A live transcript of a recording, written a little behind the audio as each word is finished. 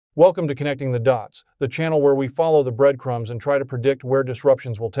Welcome to Connecting the Dots, the channel where we follow the breadcrumbs and try to predict where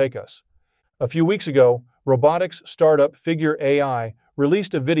disruptions will take us. A few weeks ago, robotics startup Figure AI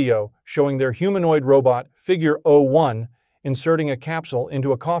released a video showing their humanoid robot Figure 01 inserting a capsule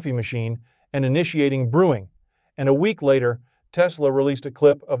into a coffee machine and initiating brewing. And a week later, Tesla released a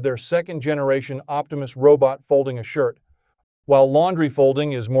clip of their second-generation Optimus robot folding a shirt. While laundry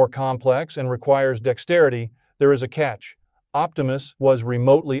folding is more complex and requires dexterity, there is a catch. Optimus was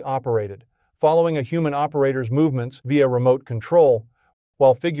remotely operated, following a human operator's movements via remote control,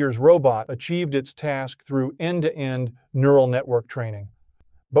 while Figure's robot achieved its task through end-to-end neural network training.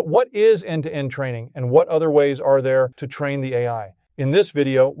 But what is end-to-end training, and what other ways are there to train the AI? In this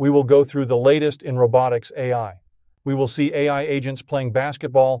video, we will go through the latest in robotics AI. We will see AI agents playing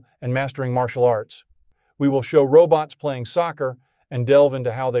basketball and mastering martial arts. We will show robots playing soccer and delve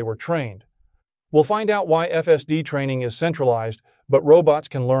into how they were trained. We'll find out why FSD training is centralized, but robots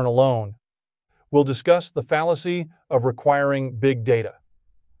can learn alone. We'll discuss the fallacy of requiring big data.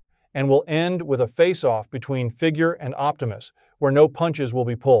 And we'll end with a face-off between Figure and Optimus, where no punches will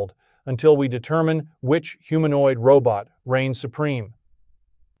be pulled, until we determine which humanoid robot reigns supreme.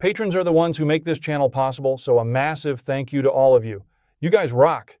 Patrons are the ones who make this channel possible, so a massive thank you to all of you. You guys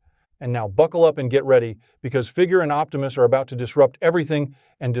rock! And now buckle up and get ready, because Figure and Optimus are about to disrupt everything,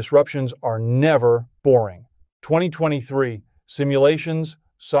 and disruptions are never boring. 2023, simulations,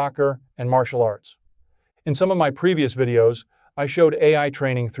 soccer, and martial arts. In some of my previous videos, I showed AI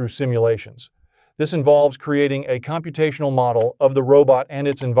training through simulations. This involves creating a computational model of the robot and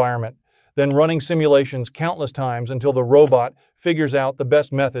its environment, then running simulations countless times until the robot figures out the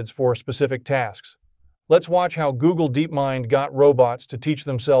best methods for specific tasks. Let's watch how Google DeepMind got robots to teach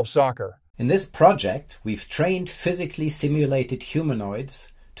themselves soccer. In this project, we've trained physically simulated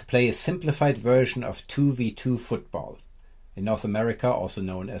humanoids to play a simplified version of 2v2 football, in North America also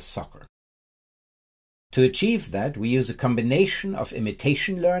known as soccer. To achieve that, we use a combination of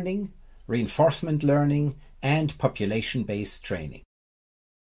imitation learning, reinforcement learning, and population-based training.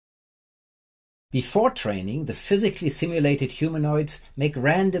 Before training, the physically simulated humanoids make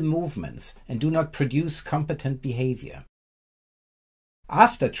random movements and do not produce competent behavior.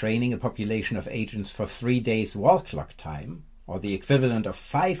 After training a population of agents for 3 days wall clock time, or the equivalent of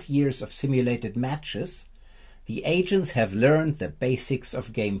 5 years of simulated matches, the agents have learned the basics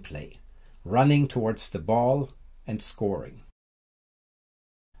of gameplay, running towards the ball and scoring.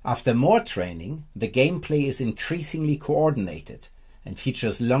 After more training, the gameplay is increasingly coordinated and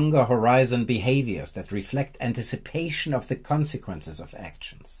features longer horizon behaviors that reflect anticipation of the consequences of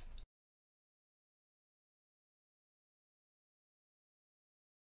actions.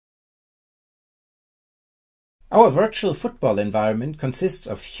 Our virtual football environment consists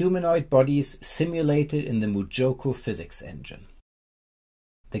of humanoid bodies simulated in the MuJoCo physics engine.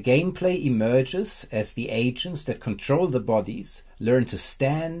 The gameplay emerges as the agents that control the bodies learn to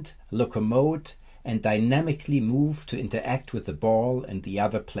stand, locomote, and dynamically move to interact with the ball and the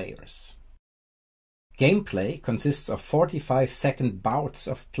other players. Gameplay consists of 45-second bouts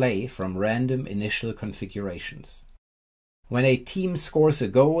of play from random initial configurations. When a team scores a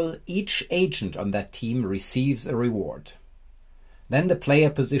goal, each agent on that team receives a reward. Then the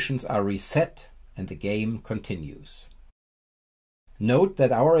player positions are reset and the game continues. Note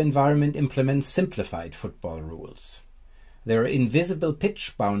that our environment implements simplified football rules. There are invisible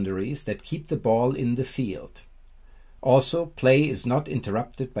pitch boundaries that keep the ball in the field. Also, play is not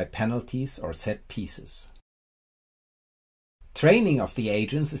interrupted by penalties or set pieces. Training of the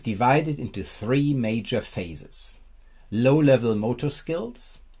agents is divided into 3 major phases: low-level motor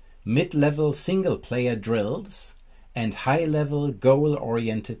skills, mid-level single-player drills, and high-level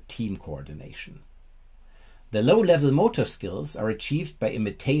goal-oriented team coordination. The low-level motor skills are achieved by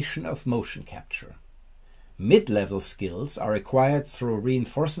imitation of motion capture. Mid-level skills are acquired through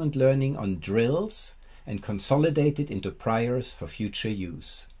reinforcement learning on drills and consolidated into priors for future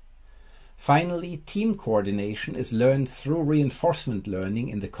use. Finally, team coordination is learned through reinforcement learning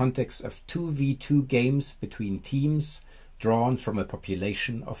in the context of 2v2 games between teams drawn from a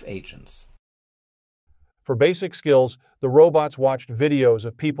population of agents. For basic skills, the robots watched videos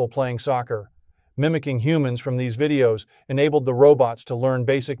of people playing soccer. Mimicking humans from these videos enabled the robots to learn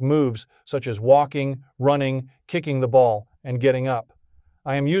basic moves such as walking, running, kicking the ball, and getting up.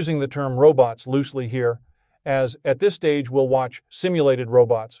 I am using the term robots loosely here, as at this stage we'll watch simulated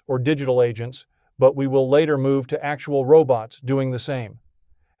robots or digital agents, but we will later move to actual robots doing the same.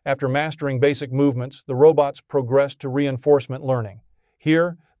 After mastering basic movements, the robots progressed to reinforcement learning.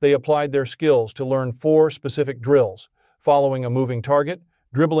 Here, they applied their skills to learn 4 specific drills: following a moving target,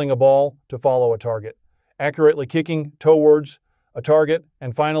 dribbling a ball to follow a target, accurately kicking towards a target,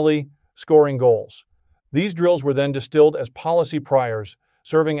 and finally, scoring goals. These drills were then distilled as policy priors,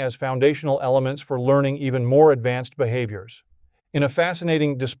 serving as foundational elements for learning even more advanced behaviors. In a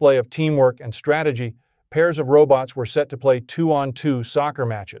fascinating display of teamwork and strategy, pairs of robots were set to play 2-on-2 soccer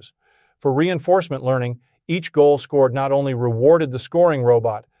matches. For reinforcement learning, each goal scored not only rewarded the scoring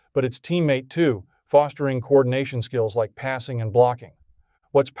robot, but its teammate too, fostering coordination skills like passing and blocking.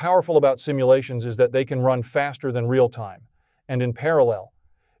 What's powerful about simulations is that they can run faster than real time. And in parallel,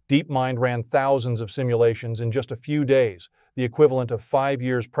 DeepMind ran thousands of simulations in just a few days, the equivalent of 5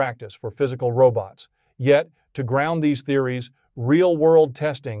 years' practice for physical robots. Yet, to ground these theories, real-world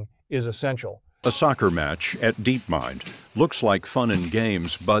testing is essential. A soccer match at DeepMind looks like fun and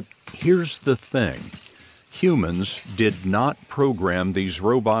games, but here's the thing. Humans did not program these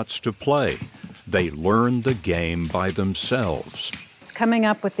robots to play. They learned the game by themselves. It's coming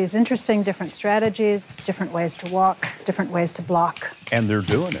up with these interesting different strategies, different ways to walk, different ways to block. And they're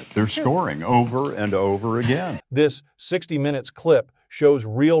doing it. They're scoring over and over again. This 60 Minutes clip shows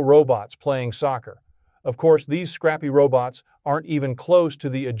real robots playing soccer. Of course, these scrappy robots aren't even close to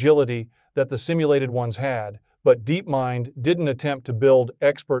the agility that the simulated ones had, but DeepMind didn't attempt to build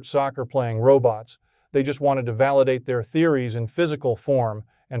expert soccer-playing robots. They just wanted to validate their theories in physical form,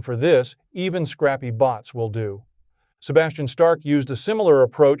 and for this, even scrappy bots will do. Sebastian Stark used a similar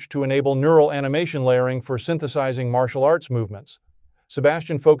approach to enable neural animation layering for synthesizing martial arts movements.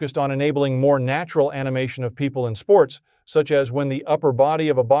 Sebastian focused on enabling more natural animation of people in sports, such as when the upper body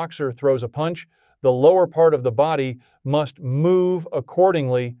of a boxer throws a punch, the lower part of the body must move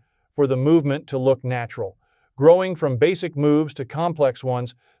accordingly for the movement to look natural. Growing from basic moves to complex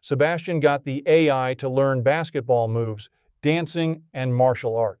ones, Sebastian got the AI to learn basketball moves, dancing, and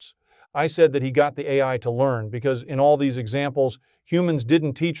martial arts. I said that he got the AI to learn because in all these examples, humans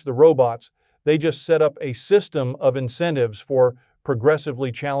didn't teach the robots, they just set up a system of incentives for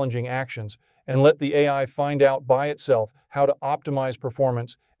progressively challenging actions and let the AI find out by itself how to optimize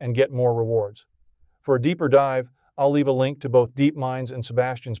performance and get more rewards. For a deeper dive, I'll leave a link to both DeepMind's and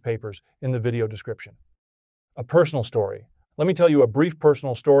Sebastian's papers in the video description. A personal story. Let me tell you a brief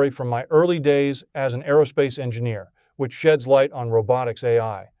personal story from my early days as an aerospace engineer, which sheds light on robotics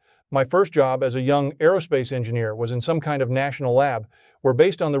AI. My first job as a young aerospace engineer was in some kind of national lab, where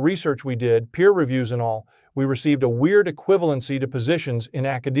based on the research we did, peer reviews and all, we received a weird equivalency to positions in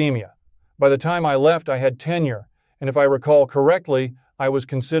academia. By the time I left, I had tenure, and if I recall correctly, I was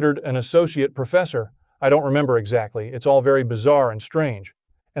considered an associate professor. I don't remember exactly. It's all very bizarre and strange.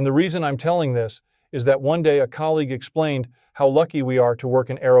 And the reason I'm telling this is that one day a colleague explained how lucky we are to work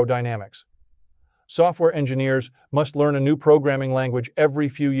in aerodynamics. Software engineers must learn a new programming language every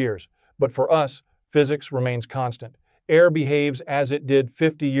few years, but for us, physics remains constant. Air behaves as it did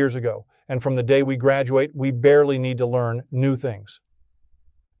 50 years ago, and from the day we graduate, we barely need to learn new things.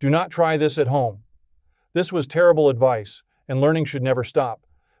 Do not try this at home. This was terrible advice, and learning should never stop,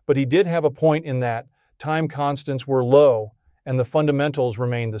 but he did have a point in that time constants were low and the fundamentals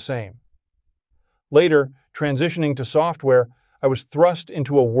remained the same. Later, transitioning to software, I was thrust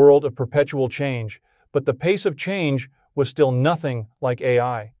into a world of perpetual change, but the pace of change was still nothing like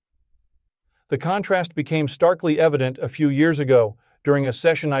AI. The contrast became starkly evident a few years ago during a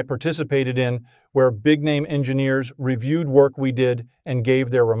session I participated in where big-name engineers reviewed work we did and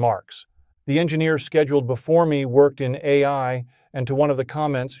gave their remarks. The engineer scheduled before me worked in AI, and to one of the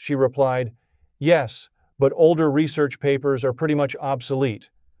comments she replied, "Yes, but older research papers are pretty much obsolete.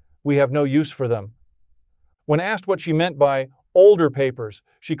 We have no use for them." When asked what she meant by older papers,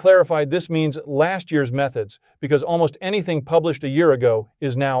 she clarified this means last year's methods, because almost anything published a year ago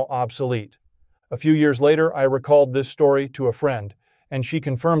is now obsolete. A few years later, I recalled this story to a friend, and she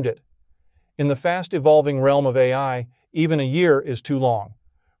confirmed it. In the fast-evolving realm of AI, even a year is too long.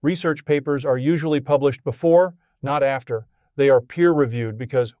 Research papers are usually published before, not after. They are peer-reviewed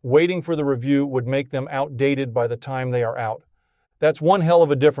because waiting for the review would make them outdated by the time they are out. That's one hell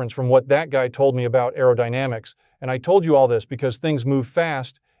of a difference from what that guy told me about aerodynamics, and I told you all this because things move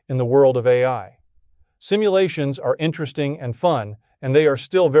fast in the world of AI. Simulations are interesting and fun, and they are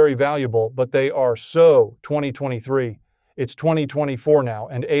still very valuable, but they are so 2023. It's 2024 now,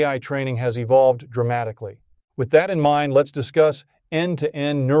 and AI training has evolved dramatically. With that in mind, let's discuss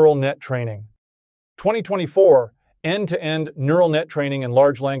end-to-end neural net training. 2024, end-to-end neural net training and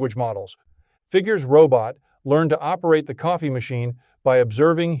large language models. Figure's robot learned to operate the coffee machine by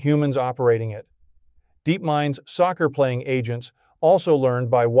observing humans operating it. DeepMind's soccer-playing agents also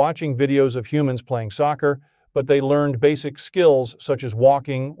learned by watching videos of humans playing soccer, but they learned basic skills such as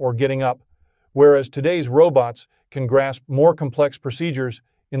walking or getting up, whereas today's robots can grasp more complex procedures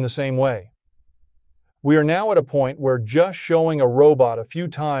in the same way. We are now at a point where just showing a robot a few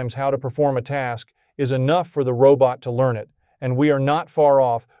times how to perform a task is enough for the robot to learn it, and we are not far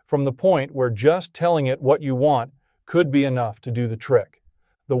off from the point where just telling it what you want could be enough to do the trick.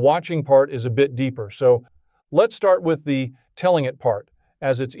 The watching part is a bit deeper, so let's start with the telling it part,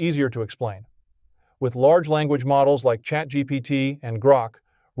 as it's easier to explain. With large language models like ChatGPT and Grok,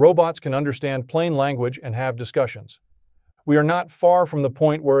 robots can understand plain language and have discussions. We are not far from the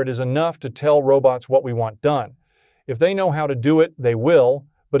point where it is enough to tell robots what we want done. If they know how to do it, they will,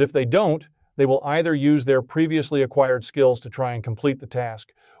 but if they don't, they will either use their previously acquired skills to try and complete the task,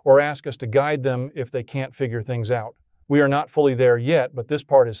 or ask us to guide them if they can't figure things out. We are not fully there yet, but this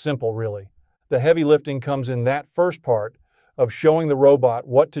part is simple, really. The heavy lifting comes in that first part of showing the robot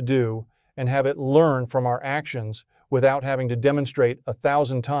what to do and have it learn from our actions without having to demonstrate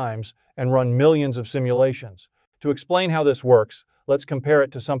 1,000 times and run millions of simulations. To explain how this works, let's compare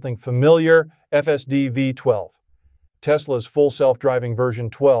it to something familiar, FSD V12. Tesla's full self-driving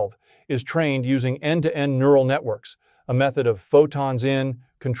version 12 is trained using end-to-end neural networks, a method of photons in,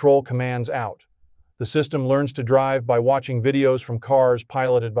 control commands out. The system learns to drive by watching videos from cars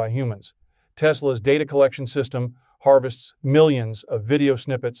piloted by humans. Tesla's data collection system harvests millions of video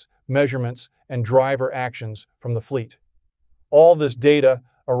snippets, measurements, and driver actions from the fleet. All this data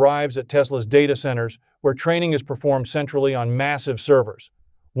arrives at Tesla's data centers, where training is performed centrally on massive servers.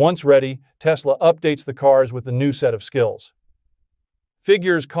 Once ready, Tesla updates the cars with a new set of skills.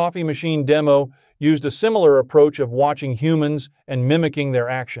 Figure's coffee machine demo used a similar approach of watching humans and mimicking their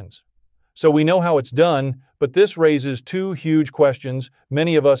actions. So we know how it's done, but this raises two huge questions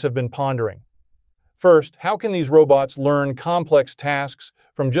many of us have been pondering. First, how can these robots learn complex tasks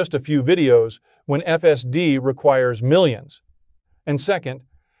from just a few videos when FSD requires millions? And second,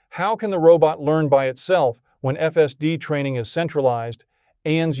 how can the robot learn by itself when FSD training is centralized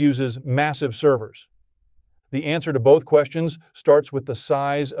and uses massive servers? The answer to both questions starts with the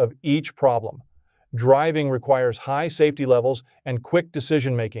size of each problem. Driving requires high safety levels and quick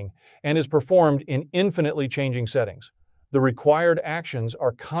decision-making, and is performed in infinitely changing settings. The required actions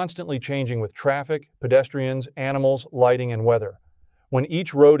are constantly changing with traffic, pedestrians, animals, lighting, and weather. When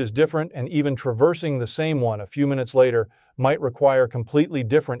each road is different, and even traversing the same one a few minutes later might require completely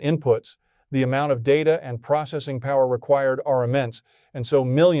different inputs, the amount of data and processing power required are immense, and so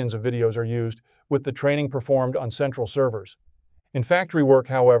millions of videos are used, with the training performed on central servers. In factory work,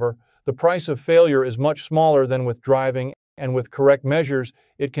 however, the price of failure is much smaller than with driving, and with correct measures,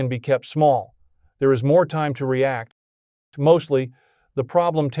 it can be kept small. There is more time to react. Mostly, the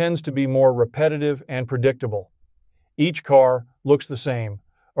problem tends to be more repetitive and predictable. Each car looks the same,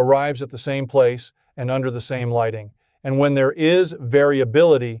 arrives at the same place, and under the same lighting. And when there is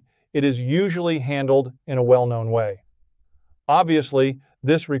variability, it is usually handled in a well-known way. Obviously,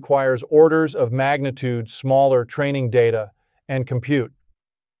 this requires orders of magnitude smaller training data and compute.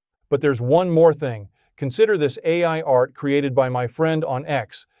 But there's one more thing. Consider this AI art created by my friend on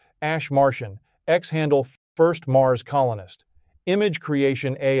X, Ash Martian, X-handle First Mars Colonist. Image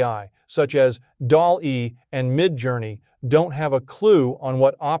creation AI, such as DALL-E and Midjourney, don't have a clue on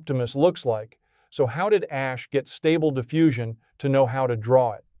what Optimus looks like. So how did Ash get Stable Diffusion to know how to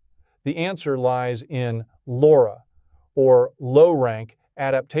draw it? The answer lies in LoRA, or low-rank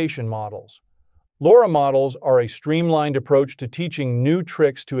adaptation models. LoRA models are a streamlined approach to teaching new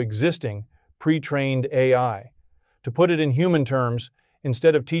tricks to existing, pre-trained AI. To put it in human terms,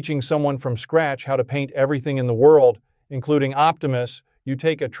 instead of teaching someone from scratch how to paint everything in the world, including Optimus, you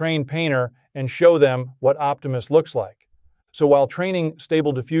take a trained painter and show them what Optimus looks like. So while training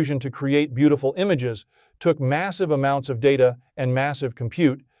Stable Diffusion to create beautiful images took massive amounts of data and massive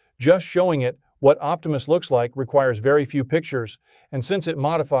compute, just showing it what Optimus looks like requires very few pictures, and since it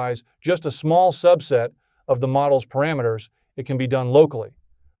modifies just a small subset of the model's parameters, it can be done locally.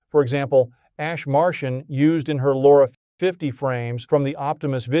 For example, Ash Martian used in her LoRA 50 frames from the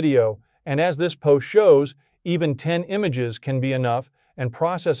Optimus video, and as this post shows, even 10 images can be enough, and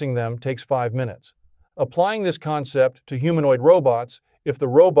processing them takes 5 minutes. Applying this concept to humanoid robots, if the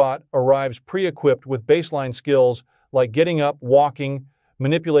robot arrives pre-equipped with baseline skills like getting up, walking,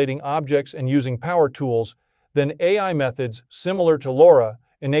 manipulating objects, and using power tools, then AI methods similar to LoRA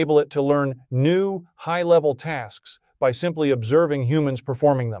enable it to learn new, high-level tasks by simply observing humans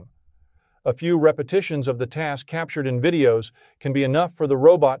performing them. A few repetitions of the task captured in videos can be enough for the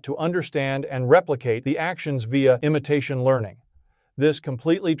robot to understand and replicate the actions via imitation learning. This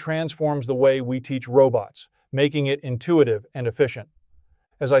completely transforms the way we teach robots, making it intuitive and efficient.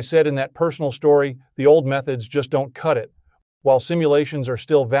 As I said in that personal story, the old methods just don't cut it. While simulations are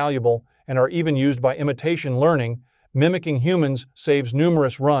still valuable and are even used by imitation learning, mimicking humans saves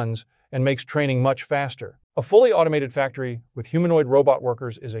numerous runs and makes training much faster. A fully automated factory with humanoid robot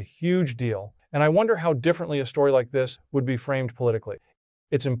workers is a huge deal, and I wonder how differently a story like this would be framed politically.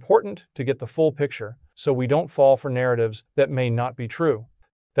 It's important to get the full picture so we don't fall for narratives that may not be true.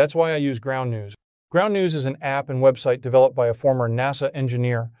 That's why I use Ground News. Ground News is an app and website developed by a former NASA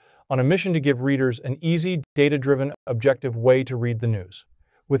engineer on a mission to give readers an easy, data-driven, objective way to read the news.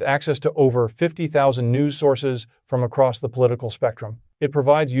 With access to over 50,000 news sources from across the political spectrum, it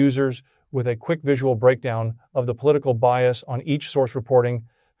provides users with a quick visual breakdown of the political bias on each source, reporting,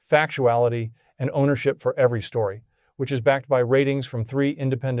 factuality, and ownership for every story, which is backed by ratings from 3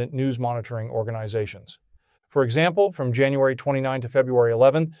 independent news monitoring organizations. For example, from January 29 to February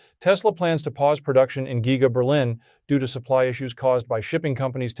 11, Tesla plans to pause production in Giga, Berlin due to supply issues caused by shipping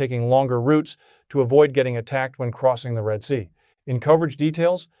companies taking longer routes to avoid getting attacked when crossing the Red Sea. In coverage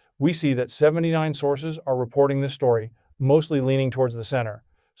details, we see that 79 sources are reporting this story, mostly leaning towards the center.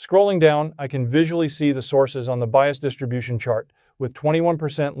 Scrolling down, I can visually see the sources on the bias distribution chart, with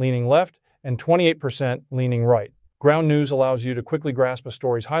 21% leaning left and 28% leaning right. Ground News allows you to quickly grasp a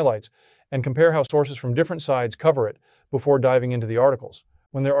story's highlights and compare how sources from different sides cover it before diving into the articles.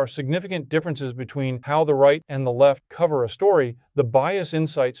 When there are significant differences between how the right and the left cover a story, the Bias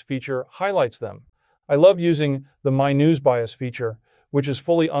Insights feature highlights them. I love using the My News Bias feature, which is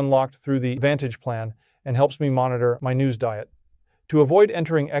fully unlocked through the Vantage plan and helps me monitor my news diet. To avoid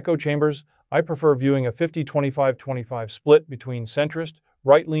entering echo chambers, I prefer viewing a 50-25-25 split between centrist,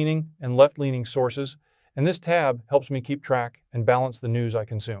 right-leaning, and left-leaning sources, and this tab helps me keep track and balance the news I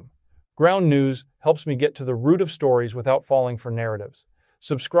consume. Ground News helps me get to the root of stories without falling for narratives.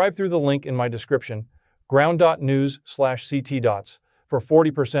 Subscribe through the link in my description, ground.news/CT-dots, for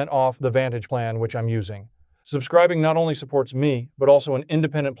 40% off the Vantage plan which I'm using. Subscribing not only supports me, but also an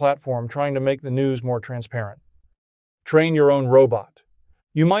independent platform trying to make the news more transparent. Train your own robot.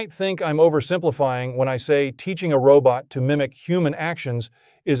 You might think I'm oversimplifying when I say teaching a robot to mimic human actions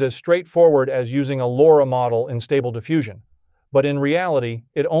is as straightforward as using a LoRa model in Stable Diffusion. But in reality,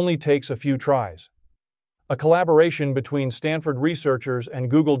 it only takes a few tries. A collaboration between Stanford researchers and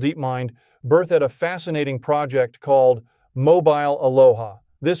Google DeepMind birthed a fascinating project called Mobile Aloha.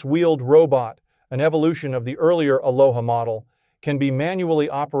 This wheeled robot, an evolution of the earlier Aloha model, can be manually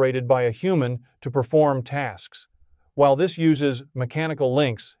operated by a human to perform tasks. While this uses mechanical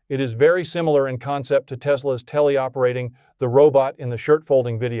links, it is very similar in concept to Tesla's teleoperating the robot in the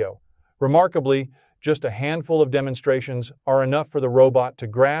shirt-folding video. Remarkably, just a handful of demonstrations are enough for the robot to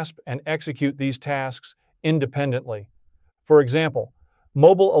grasp and execute these tasks independently. For example,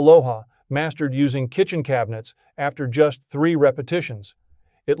 Mobile Aloha mastered using kitchen cabinets after just 3 repetitions.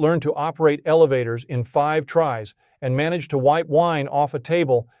 It learned to operate elevators in 5 tries and managed to wipe wine off a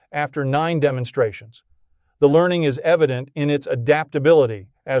table after 9 demonstrations. The learning is evident in its adaptability,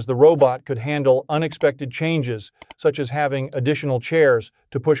 as the robot could handle unexpected changes, such as having additional chairs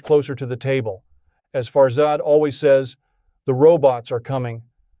to push closer to the table. As Farzad always says, the robots are coming.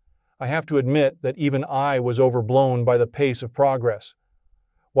 I have to admit that even I was overblown by the pace of progress.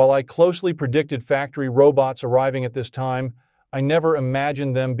 While I closely predicted factory robots arriving at this time, I never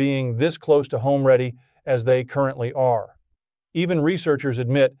imagined them being this close to home ready as they currently are. Even researchers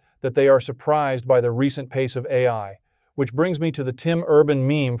admit that they are surprised by the recent pace of AI, which brings me to the Tim Urban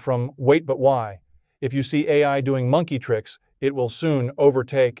meme from Wait But Why. If you see AI doing monkey tricks, it will soon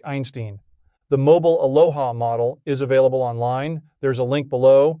overtake Einstein. The Mobile Aloha model is available online, there's a link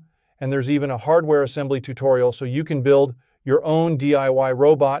below, and there's even a hardware assembly tutorial so you can build your own DIY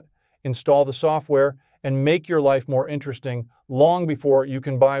robot, install the software, and make your life more interesting long before you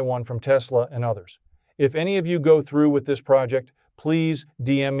can buy one from Tesla and others. If any of you go through with this project, please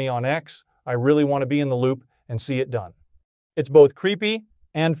DM me on X. I really want to be in the loop and see it done. It's both creepy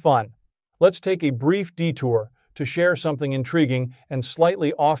and fun. Let's take a brief detour to share something intriguing and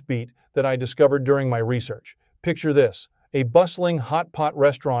slightly offbeat that I discovered during my research. Picture this, a bustling hot pot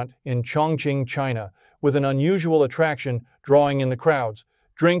restaurant in Chongqing, China, with an unusual attraction drawing in the crowds.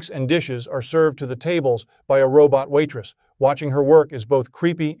 Drinks and dishes are served to the tables by a robot waitress. Watching her work is both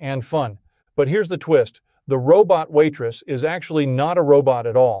creepy and fun. But here's the twist. The robot waitress is actually not a robot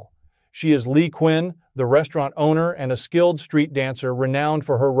at all. She is Lee Quinn, the restaurant owner and a skilled street dancer renowned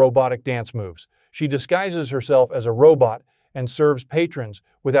for her robotic dance moves. She disguises herself as a robot and serves patrons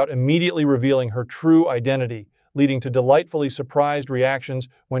without immediately revealing her true identity, leading to delightfully surprised reactions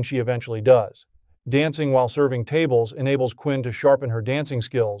when she eventually does. Dancing while serving tables enables Quinn to sharpen her dancing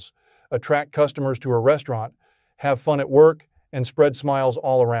skills, attract customers to her restaurant, have fun at work, and spread smiles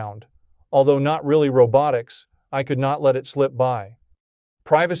all around. Although not really robotics, I could not let it slip by.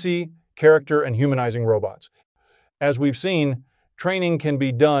 Privacy, character, and humanizing robots. As we've seen, training can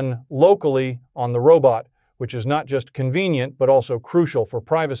be done locally on the robot, which is not just convenient but also crucial for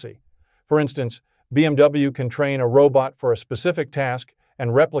privacy. For instance, BMW can train a robot for a specific task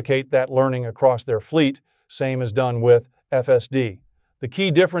and replicate that learning across their fleet, same as done with FSD. The key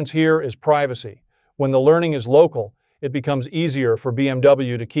difference here is privacy. When the learning is local, it becomes easier for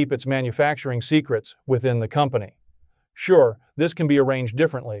BMW to keep its manufacturing secrets within the company. Sure, this can be arranged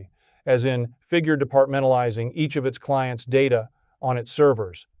differently, as in figure departmentalizing each of its clients' data on its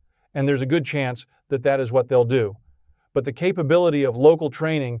servers, and there's a good chance that that is what they'll do. But the capability of local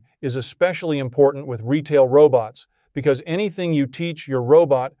training is especially important with retail robots because anything you teach your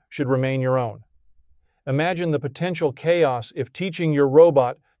robot should remain your own. Imagine the potential chaos if teaching your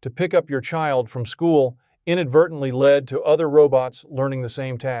robot to pick up your child from school inadvertently led to other robots learning the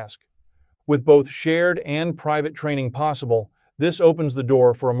same task. With both shared and private training possible, this opens the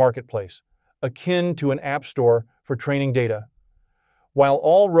door for a marketplace, akin to an app store for training data. While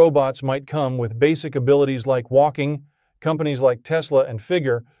all robots might come with basic abilities like walking, companies like Tesla and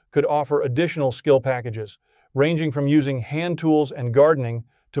Figure could offer additional skill packages, ranging from using hand tools and gardening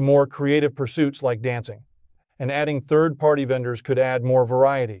to more creative pursuits like dancing. And adding third-party vendors could add more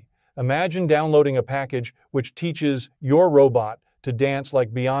variety. Imagine downloading a package which teaches your robot to dance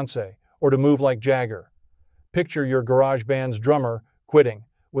like Beyoncé or to move like Jagger. Picture your garage band's drummer quitting.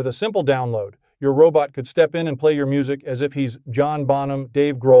 With a simple download, your robot could step in and play your music as if he's John Bonham,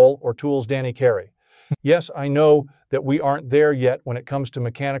 Dave Grohl, or Tool's Danny Carey. Yes, I know that we aren't there yet when it comes to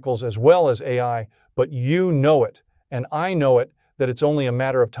mechanicals as well as AI, but you know it, and I know it, that it's only a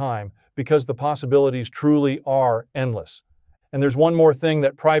matter of time because the possibilities truly are endless. And there's one more thing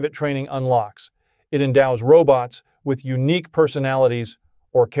that private training unlocks. It endows robots with unique personalities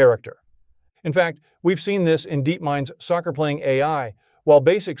or character. In fact, we've seen this in DeepMind's soccer-playing AI. While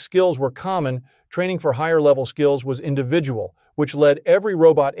basic skills were common, training for higher-level skills was individual, which led every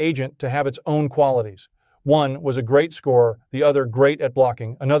robot agent to have its own qualities. One was a great scorer, the other great at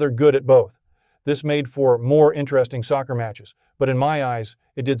blocking, another good at both. This made for more interesting soccer matches, but in my eyes,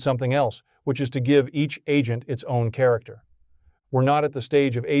 it did something else, which is to give each agent its own character. We're not at the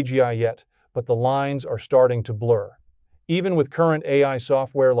stage of AGI yet, but the lines are starting to blur. Even with current AI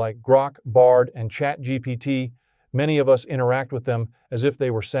software like Grok, Bard, and ChatGPT, many of us interact with them as if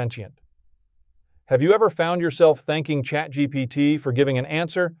they were sentient. Have you ever found yourself thanking ChatGPT for giving an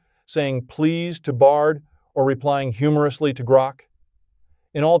answer, saying please to Bard, or replying humorously to Grok?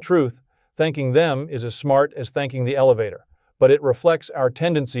 In all truth, thanking them is as smart as thanking the elevator, but it reflects our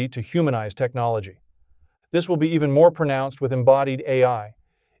tendency to humanize technology. This will be even more pronounced with embodied AI.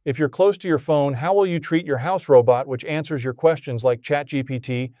 If you're close to your phone, how will you treat your house robot which answers your questions like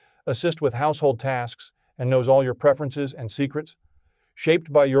ChatGPT, assists with household tasks, and knows all your preferences and secrets?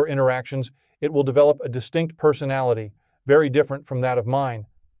 Shaped by your interactions, it will develop a distinct personality, very different from that of mine.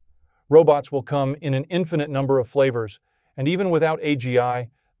 Robots will come in an infinite number of flavors, and even without AGI,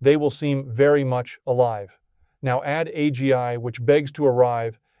 they will seem very much alive. Now add AGI, which begs to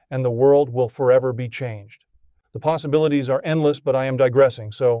arrive, and the world will forever be changed. The possibilities are endless, but I am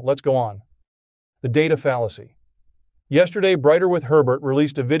digressing, so let's go on. The data fallacy. Yesterday, Brighter with Herbert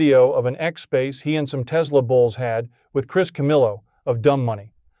released a video of an X space he and some Tesla bulls had with Chris Camillo of Dumb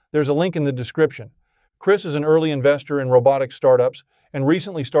Money. There's a link in the description. Chris is an early investor in robotics startups and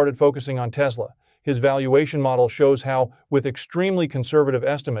recently started focusing on Tesla. His valuation model shows how, with extremely conservative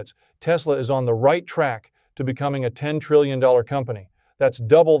estimates, Tesla is on the right track to becoming a $10 trillion company. That's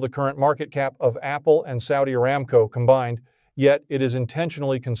double the current market cap of Apple and Saudi Aramco combined, yet it is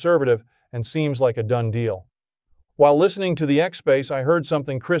intentionally conservative and seems like a done deal. While listening to the X Space, I heard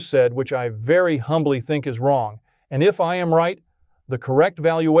something Chris said which I very humbly think is wrong, and if I am right, the correct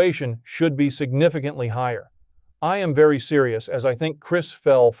valuation should be significantly higher. I am very serious as I think Chris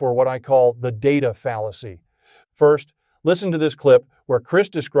fell for what I call the data fallacy. First, listen to this clip where Chris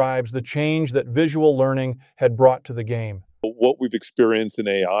describes the change that visual learning had brought to the game. What we've experienced in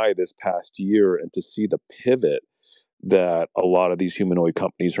AI this past year, and to see the pivot that a lot of these humanoid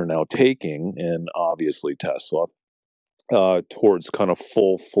companies are now taking, and obviously Tesla, towards kind of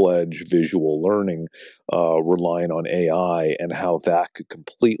full-fledged visual learning, relying on AI, and how that could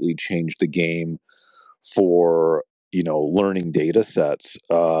completely change the game for, learning data sets,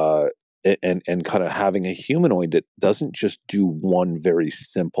 and kind of having a humanoid that doesn't just do one very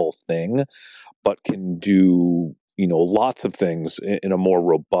simple thing, but can do lots of things in a more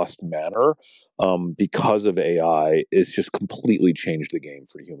robust manner, because of AI. It's just completely changed the game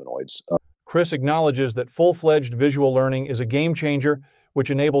for humanoids. Chris acknowledges that full-fledged visual learning is a game changer which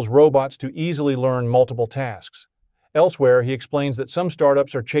enables robots to easily learn multiple tasks. Elsewhere, he explains that some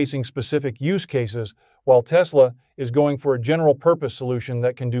startups are chasing specific use cases, while Tesla is going for a general-purpose solution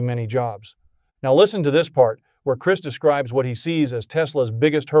that can do many jobs. Now listen to this part, where Chris describes what he sees as Tesla's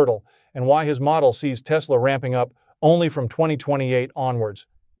biggest hurdle and why his model sees Tesla ramping up only from 2028 onwards.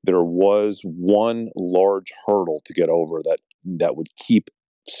 There was one large hurdle to get over that would keep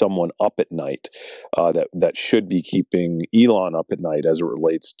someone up at night, that should be keeping Elon up at night as it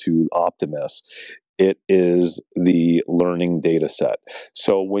relates to Optimus. It is the learning data set.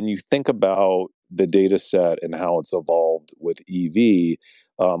 So when you think about the data set and how it's evolved with EV,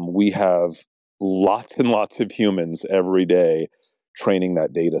 we have lots and lots of humans every day training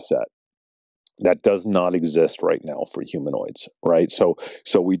that data set. That does not exist right now for humanoids, right? So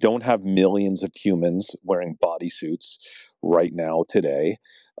we don't have millions of humans wearing bodysuits right now today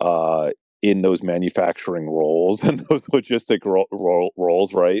in those manufacturing roles and those logistic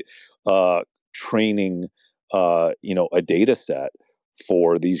roles, right? Training, a data set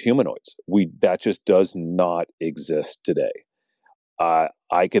for these humanoids. That just does not exist today.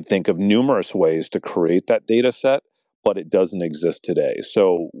 I could think of numerous ways to create that data set, but it doesn't exist today.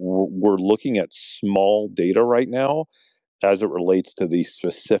 So we're looking at small data right now as it relates to the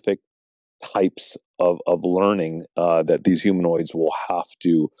specific types of learning that these humanoids will have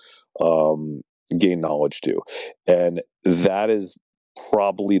to gain knowledge to. And that is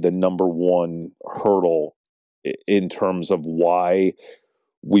probably the number one hurdle in terms of why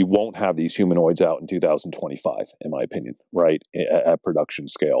we won't have these humanoids out in 2025, in my opinion, right, at production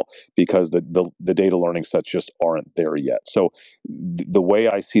scale, because the data learning sets just aren't there yet. So the way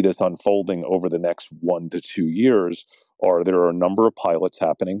I see this unfolding over the next 1 to 2 years there are a number of pilots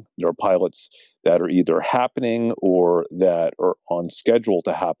happening. There are pilots that are either happening or that are on schedule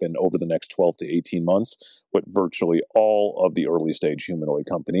to happen over the next 12 to 18 months with virtually all of the early stage humanoid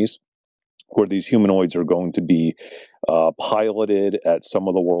companies, where these humanoids are going to be piloted at some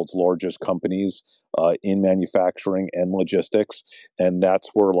of the world's largest companies in manufacturing and logistics. And that's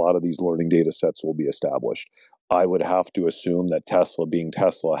where a lot of these learning data sets will be established. I would have to assume that Tesla, being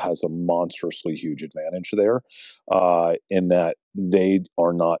Tesla, has a monstrously huge advantage there in that they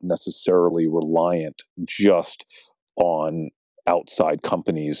are not necessarily reliant just on outside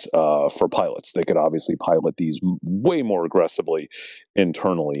companies for pilots. They could obviously pilot these way more aggressively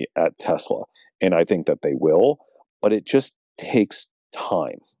internally at Tesla. And I think that they will, but it just takes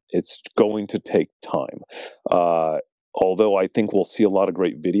time. It's going to take time. Although I think we'll see a lot of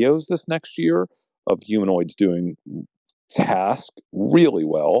great videos this next year of humanoids doing tasks really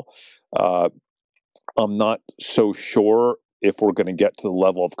well. I'm not so sure if we're going to get to the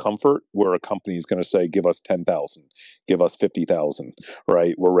level of comfort where a company is going to say, give us 10,000, give us 50,000,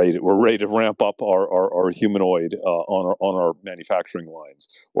 right? We're ready to ramp up our humanoid on our manufacturing lines,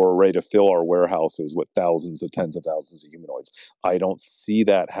 or we're ready to fill our warehouses with thousands of tens of thousands of humanoids. I don't see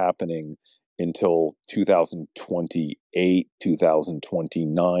that happening until 2028,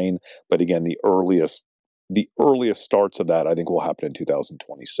 2029. But again, the earliest starts of that, I think, will happen in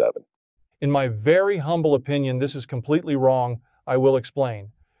 2027. In my very humble opinion, this is completely wrong. I will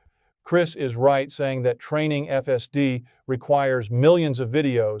explain. Chris is right saying that training FSD requires millions of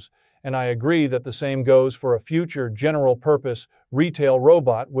videos, and I agree that the same goes for a future general-purpose retail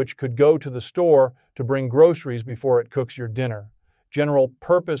robot which could go to the store to bring groceries before it cooks your dinner.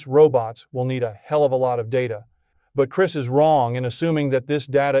 General-purpose robots will need a hell of a lot of data. But Chris is wrong in assuming that this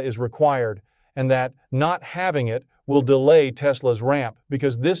data is required, and that not having it will delay Tesla's ramp,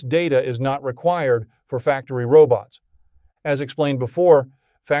 because this data is not required for factory robots. As explained before,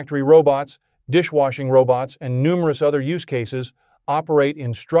 factory robots, dishwashing robots, and numerous other use cases operate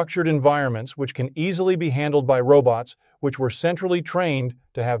in structured environments which can easily be handled by robots which were centrally trained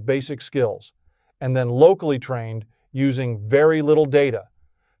to have basic skills, and then locally trained using very little data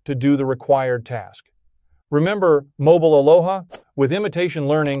to do the required task. Remember Mobile Aloha? With imitation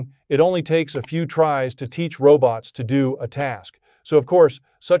learning, it only takes a few tries to teach robots to do a task. So of course,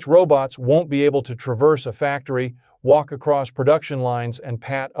 such robots won't be able to traverse a factory, walk across production lines, and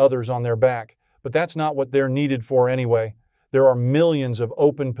pat others on their back. But that's not what they're needed for anyway. There are millions of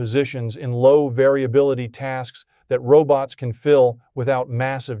open positions in low variability tasks that robots can fill without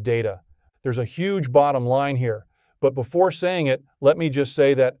massive data. There's a huge bottom line here. But before saying it, let me just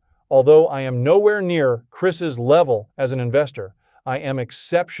say that although I am nowhere near Chris's level as an investor, I am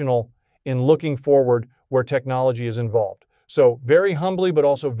exceptional in looking forward where technology is involved. So very humbly, but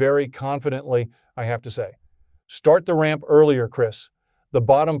also very confidently, I have to say, start the ramp earlier, Chris. The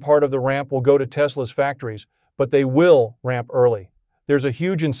bottom part of the ramp will go to Tesla's factories, but they will ramp early. There's a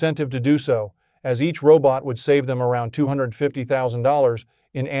huge incentive to do so, as each robot would save them around $250,000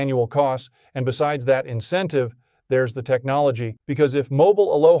 in annual costs, and besides that incentive, there's the technology, because if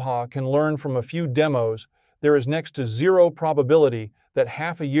mobile Aloha can learn from a few demos, there is next to zero probability that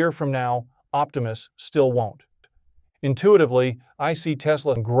half a year from now, Optimus still won't. Intuitively, I see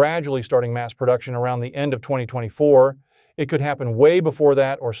Tesla gradually starting mass production around the end of 2024. It could happen way before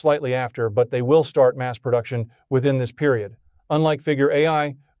that or slightly after, but they will start mass production within this period. Unlike Figure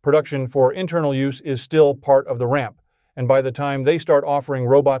AI, production for internal use is still part of the ramp, and by the time they start offering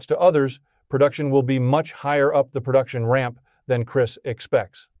robots to others, production will be much higher up the production ramp than Chris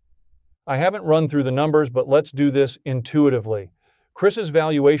expects. I haven't run through the numbers, but let's do this intuitively. Chris's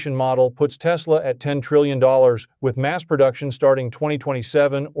valuation model puts Tesla at $10 trillion, with mass production starting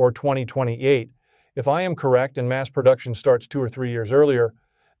 2027 or 2028. If I am correct and mass production starts 2 or 3 years earlier,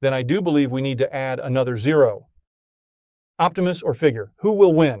 then I do believe we need to add another zero. Optimus or Figure, who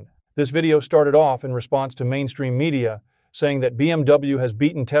will win? This video started off in response to mainstream media saying that BMW has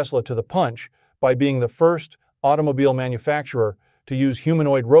beaten Tesla to the punch by being the first automobile manufacturer to use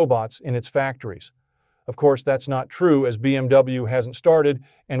humanoid robots in its factories. Of course, that's not true, as BMW hasn't started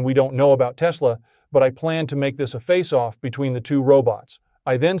and we don't know about Tesla, but I plan to make this a face-off between the two robots.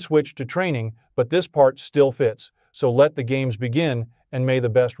 I then switched to training, but this part still fits, so let the games begin and may the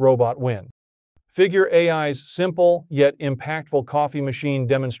best robot win. Figure AI's simple yet impactful coffee machine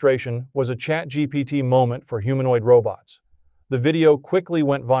demonstration was a ChatGPT moment for humanoid robots. The video quickly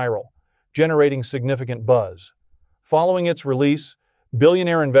went viral, generating significant buzz. Following its release,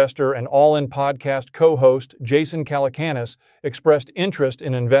 billionaire investor and All In podcast co-host Jason Calacanis expressed interest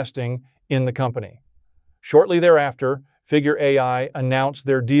in investing in the company. Shortly thereafter, Figure AI announced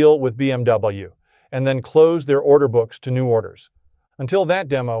their deal with BMW and then closed their order books to new orders. Until that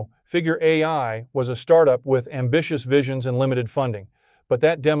demo, Figure AI was a startup with ambitious visions and limited funding, but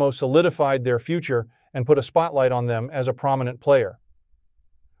that demo solidified their future and put a spotlight on them as a prominent player.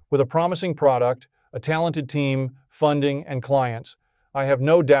 With a promising product, a talented team, funding, and clients, I have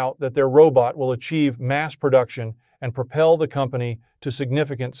no doubt that their robot will achieve mass production and propel the company to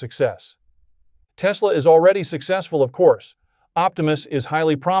significant success. Tesla is already successful, of course. Optimus is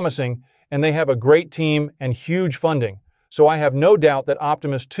highly promising, and they have a great team and huge funding, so I have no doubt that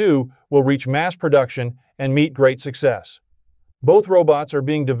Optimus 2 will reach mass production and meet great success. Both robots are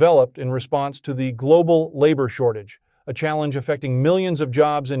being developed in response to the global labor shortage, a challenge affecting millions of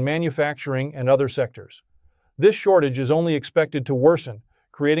jobs in manufacturing and other sectors. This shortage is only expected to worsen,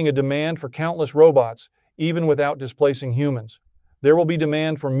 creating a demand for countless robots, even without displacing humans. There will be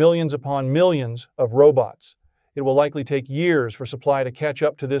demand for millions upon millions of robots. It will likely take years for supply to catch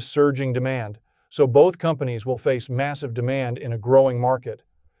up to this surging demand, so both companies will face massive demand in a growing market.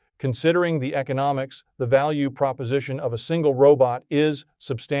 Considering the economics, the value proposition of a single robot is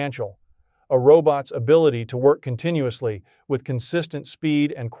substantial. A robot's ability to work continuously with consistent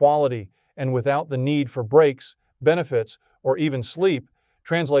speed and quality and without the need for breaks, benefits, or even sleep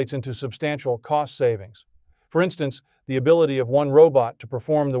translates into substantial cost savings. For instance, the ability of one robot to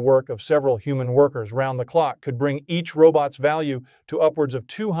perform the work of several human workers round the clock could bring each robot's value to upwards of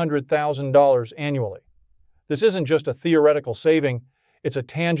 $200,000 annually. This isn't just a theoretical saving, it's a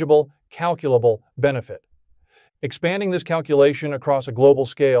tangible, calculable benefit. Expanding this calculation across a global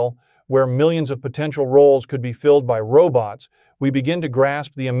scale, where millions of potential roles could be filled by robots, we begin to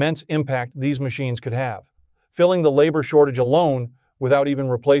grasp the immense impact these machines could have. Filling the labor shortage alone, without even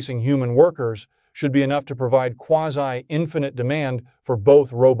replacing human workers, should be enough to provide quasi-infinite demand for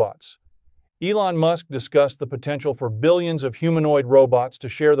both robots. Elon Musk discussed the potential for billions of humanoid robots to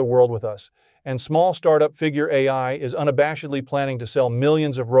share the world with us, and small startup Figure AI is unabashedly planning to sell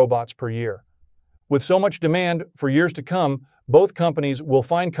millions of robots per year. With so much demand for years to come, both companies will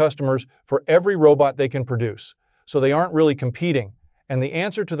find customers for every robot they can produce, so they aren't really competing, and the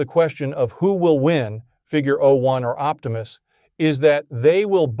answer to the question of who will win, Figure 01 or Optimus, is that they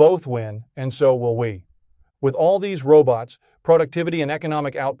will both win, and so will we. With all these robots, productivity and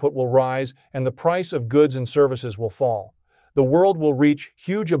economic output will rise, and the price of goods and services will fall. The world will reach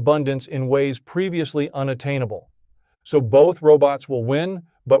huge abundance in ways previously unattainable. So both robots will win,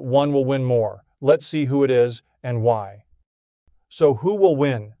 but one will win more. Let's see who it is and why. So who will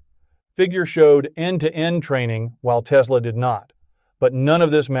win? Figure showed end-to-end training while Tesla did not. But none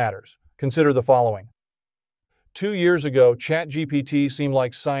of this matters. Consider the following. 2 years ago, ChatGPT seemed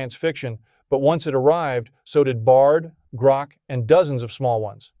like science fiction, but once it arrived, so did Bard, Grok, and dozens of small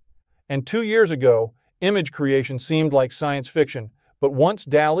ones. And 2 years ago, image creation seemed like science fiction, but once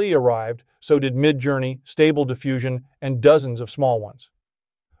DALL-E arrived, so did Midjourney, Stable Diffusion, and dozens of small ones.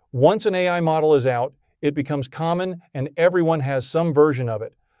 Once an AI model is out, it becomes common and everyone has some version of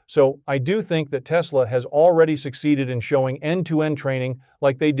it. So I do think that Tesla has already succeeded in showing end-to-end training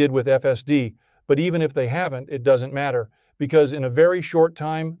like they did with FSD, But even if they haven't, it doesn't matter, because in a very short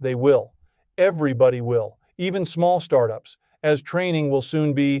time, they will. Everybody will, even small startups, as training will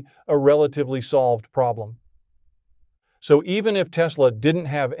soon be a relatively solved problem. So even if Tesla didn't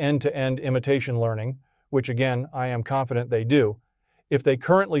have end-to-end imitation learning, which again, I am confident they do, if they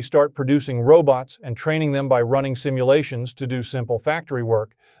currently start producing robots and training them by running simulations to do simple factory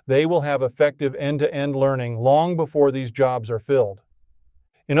work, they will have effective end-to-end learning long before these jobs are filled.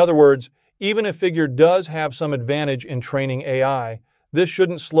 In other words, even if Figure does have some advantage in training AI, this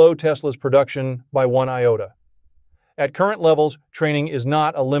shouldn't slow Tesla's production by one iota. At current levels, training is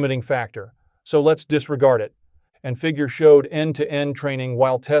not a limiting factor, so let's disregard it. And Figure showed end-to-end training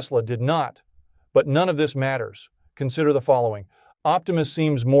while Tesla did not. But none of this matters. Consider the following. Optimus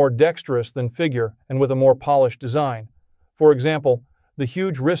seems more dexterous than Figure and with a more polished design. For example, the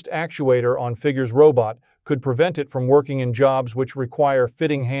huge wrist actuator on Figure's robot could prevent it from working in jobs which require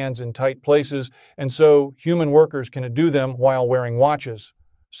fitting hands in tight places, and so human workers can do them while wearing watches.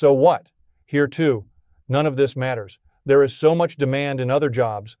 So what? Here too, none of this matters. There is so much demand in other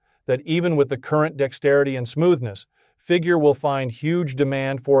jobs that even with the current dexterity and smoothness, Figure will find huge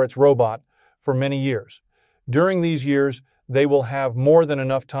demand for its robot for many years. During these years, they will have more than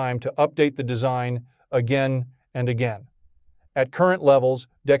enough time to update the design again and again. At current levels,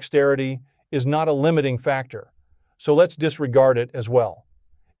 dexterity is not a limiting factor, so let's disregard it as well.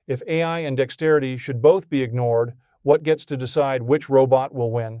 If AI and dexterity should both be ignored, what gets to decide which robot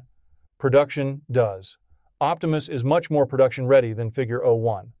will win? Production does. Optimus is much more production-ready than Figure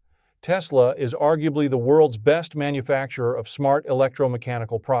 01. Tesla is arguably the world's best manufacturer of smart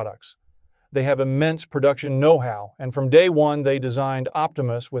electromechanical products. They have immense production know-how, and from day one they designed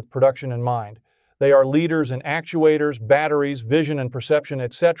Optimus with production in mind. They are leaders in actuators, batteries, vision and perception,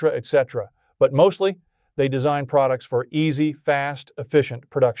 etc., etc. But mostly, they design products for easy, fast, efficient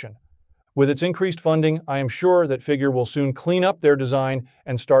production. With its increased funding, I am sure that Figure will soon clean up their design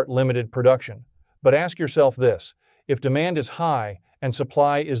and start limited production. But ask yourself this, if demand is high and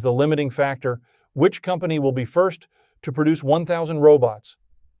supply is the limiting factor, which company will be first to produce 1,000 robots?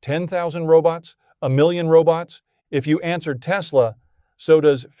 10,000 robots? 1,000,000 robots? If you answered Tesla, so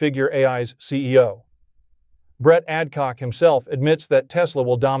does Figure AI's CEO. Brett Adcock himself admits that Tesla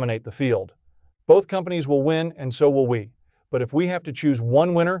will dominate the field. Both companies will win, and so will we. But if we have to choose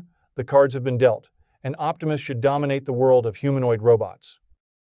one winner, the cards have been dealt, and Optimus should dominate the world of humanoid robots.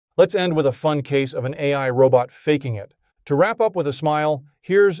 Let's end with a fun case of an AI robot faking it. To wrap up with a smile,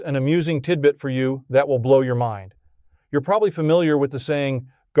 here's an amusing tidbit for you that will blow your mind. You're probably familiar with the saying,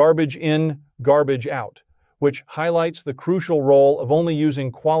 garbage in, garbage out, which highlights the crucial role of only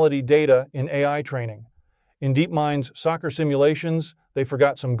using quality data in AI training. In DeepMind's soccer simulations, they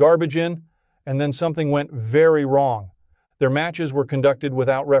forgot some garbage in, and then something went very wrong. Their matches were conducted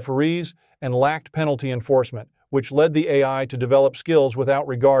without referees and lacked penalty enforcement, which led the AI to develop skills without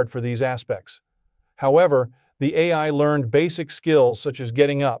regard for these aspects. However, the AI learned basic skills such as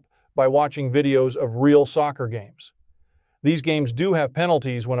getting up by watching videos of real soccer games. These games do have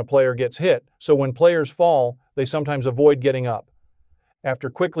penalties when a player gets hit, so when players fall, they sometimes avoid getting up. After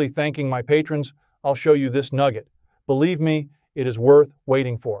quickly thanking my patrons, I'll show you this nugget. Believe me, it is worth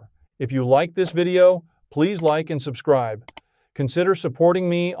waiting for. If you like this video, please like and subscribe. Consider supporting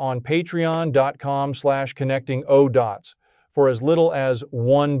me on patreon.com/connectingodots for as little as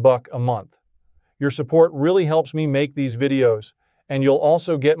 $1 a month. Your support really helps me make these videos, and you'll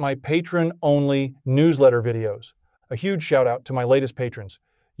also get my patron-only newsletter videos. A huge shout out to my latest patrons,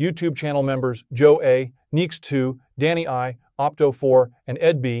 YouTube channel members Joe A, Neeks2, Danny I, Opto4, and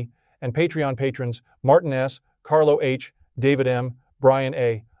Ed B, and Patreon patrons Martin S, Carlo H, David M, Brian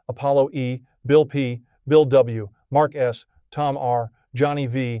A, Apollo E, Bill P, Bill W, Mark S, Tom R, Johnny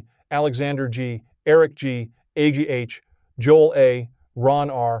V, Alexander G, Eric G, AGH, Joel A, Ron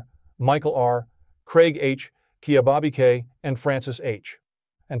R, Michael R, Craig H, Kia Bobby K, and Francis H.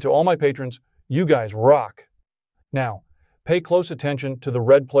 And to all my patrons, you guys rock! Now, pay close attention to the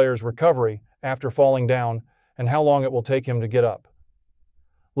red player's recovery after falling down and how long it will take him to get up.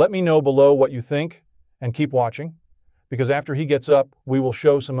 Let me know below what you think, and keep watching, because after he gets up, we will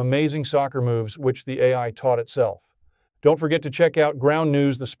show some amazing soccer moves which the AI taught itself. Don't forget to check out Ground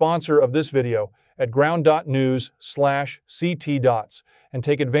News, the sponsor of this video, at ground.news/CTDots, and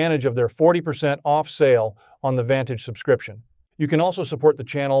take advantage of their 40% off sale on the Vantage subscription. You can also support the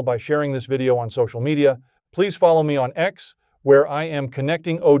channel by sharing this video on social media. Please follow me on X, where I am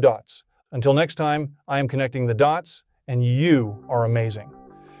connecting O-Dots. Until next time, I am connecting the dots, and you are amazing.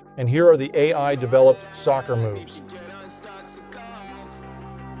 And here are the AI-developed soccer moves.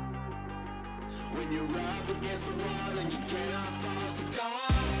 When you're up against the wall and you cannot fall, so go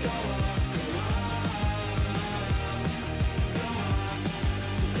off,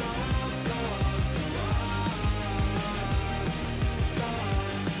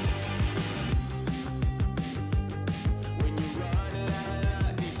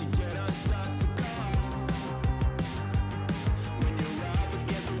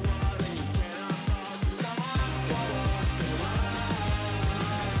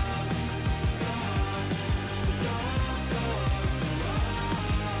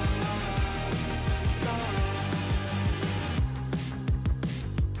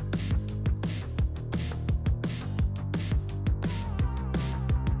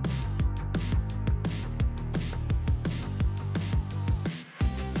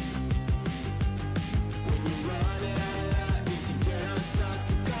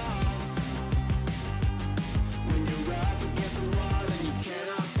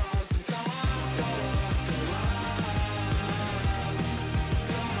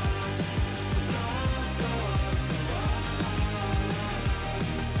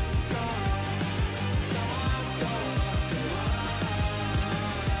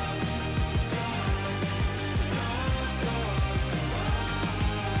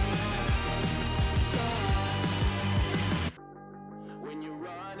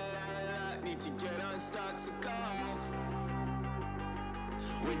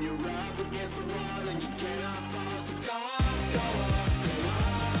 When you're up against the wall and you cannot fall, so go off, go off, go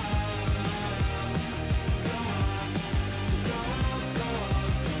off, go off, so go off, go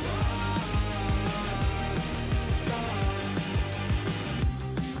off, go off, go off.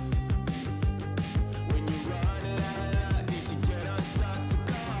 When you're running out of luck, need to get unstuck, so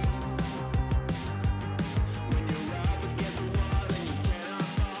go off. When you're up against the wall and you cannot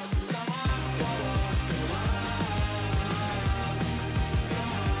fall, so go off, go off, go off, go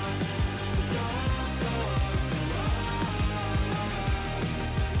off, so go off, go off, go off,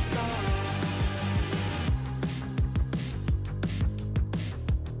 go off.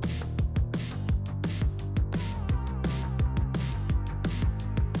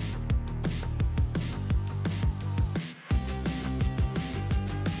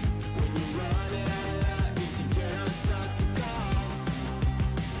 When you're running out of luck, need to get unstuck, so go off.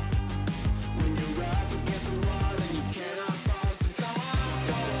 When you're up against the wall and you cannot fall, so go off,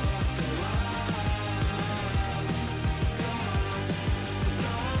 go off, go off, go off, so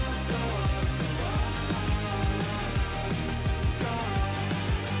go off, go off, go off, go off,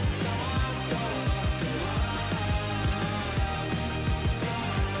 go off, go off, go off,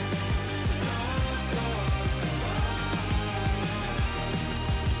 so go off, go off.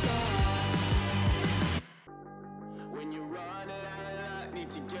 When you're running out of luck, need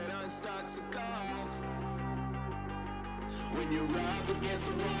to get unstuck, so go off. When you're up against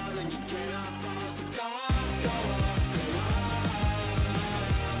the wall and you cannot fall, so go off, go off.